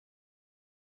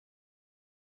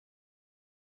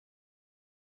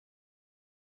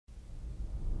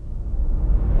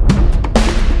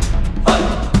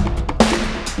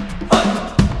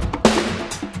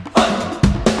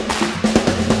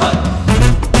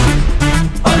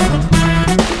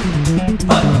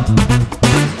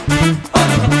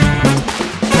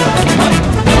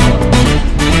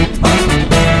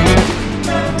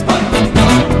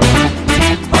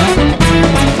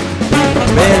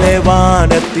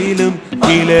வானத்திலும்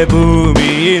கீழே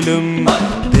பூமியிலும்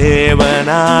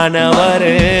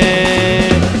தேவனானவரே.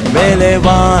 மேலே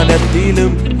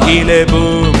வானத்திலும் கீழே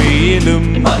பூமியிலும்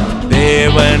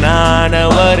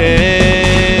தேவனானவரே.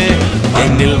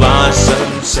 என்னில்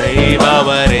வாசம்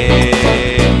செய்பவரே,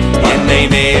 என்னை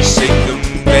நேசிக்கும்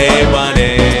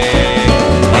தேவனே.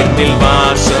 என்னில்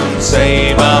வாசம்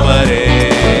செய்பவரே,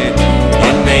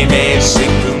 என்னை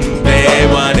நேசிக்கும்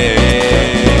தேவனே.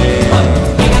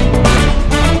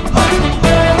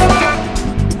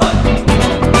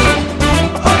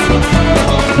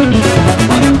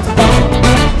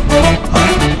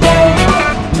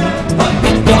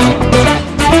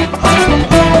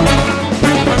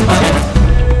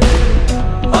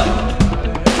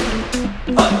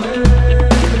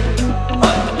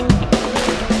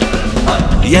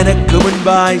 எனக்கு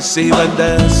முன்பாய் சிவந்த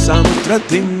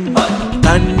சமுத்திரத்தின்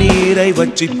தண்ணீரை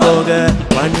வற்றி போக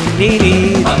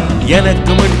பண்ணினீர்.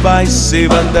 எனக்கு முன்பாய்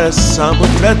சிவந்த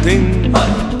சமுத்திரத்தின்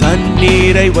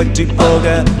தண்ணீரை வற்றி போக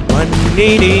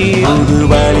பண்ணினீர். புது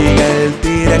வழிகள்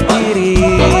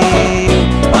திறக்கிறீர்,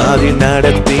 அதில்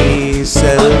நடத்தி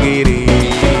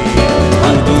செல்கிறீர்.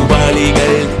 புது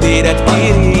வழிகள்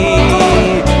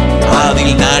திறக்கிறீர்,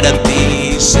 அதில் நடத்தி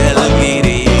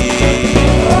செல்கிறீர்.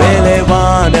 மேலே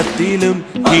வானத்திலும்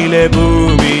கீழே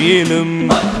பூமியிலும்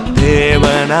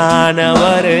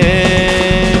தேவனானவரே.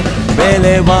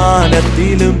 மேலே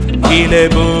வானத்திலும் கீழே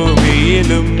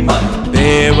பூமியிலும்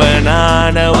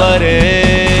தேவனானவரே.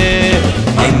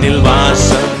 என்னில்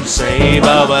வாசம்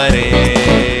செய்பவரே,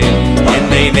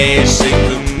 என்னை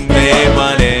நேசிக்கும்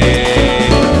தேவனே.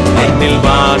 என்னில்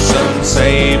வாசம்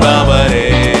செய்பவரே,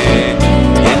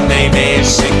 என்னை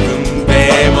நேசிக்கும்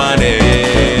தேவனே.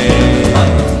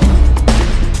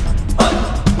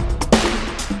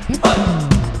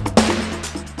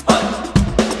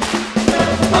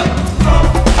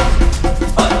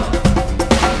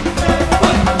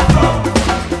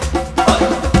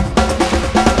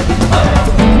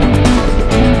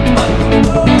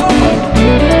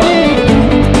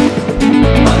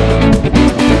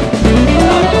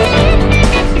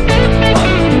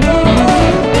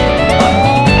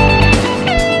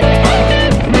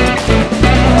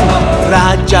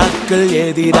 ராஜாக்கள்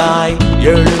எதிராய்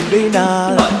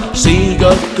எழும்பினார்,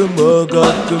 சீகோக்கும்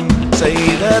ஓகோக்கும்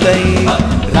செய்ததை.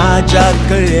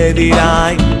 ராஜாக்கள்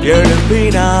எதிராய்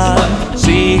எழும்பினார்,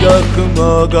 சீகோக்கும்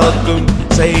ஓகோக்கும்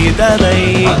செய்ததை.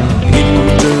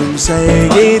 இன்றும்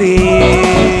செய்கிறீர்,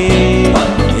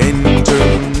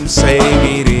 என்றும்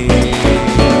செய்கிறீர்.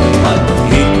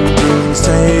 இன்றும்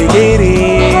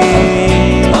செய்கிறீர்,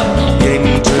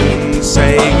 என்றும்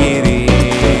செய்கிறீர்.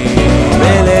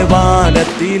 மேலே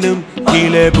வானத்திலும்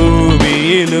கீழே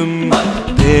பூமியிலும்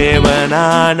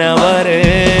தேவனானவரே.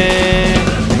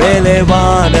 மேலே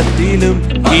வானத்திலும்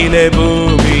கீழே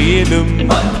பூமியிலும்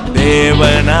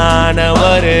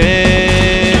தேவனானவரே.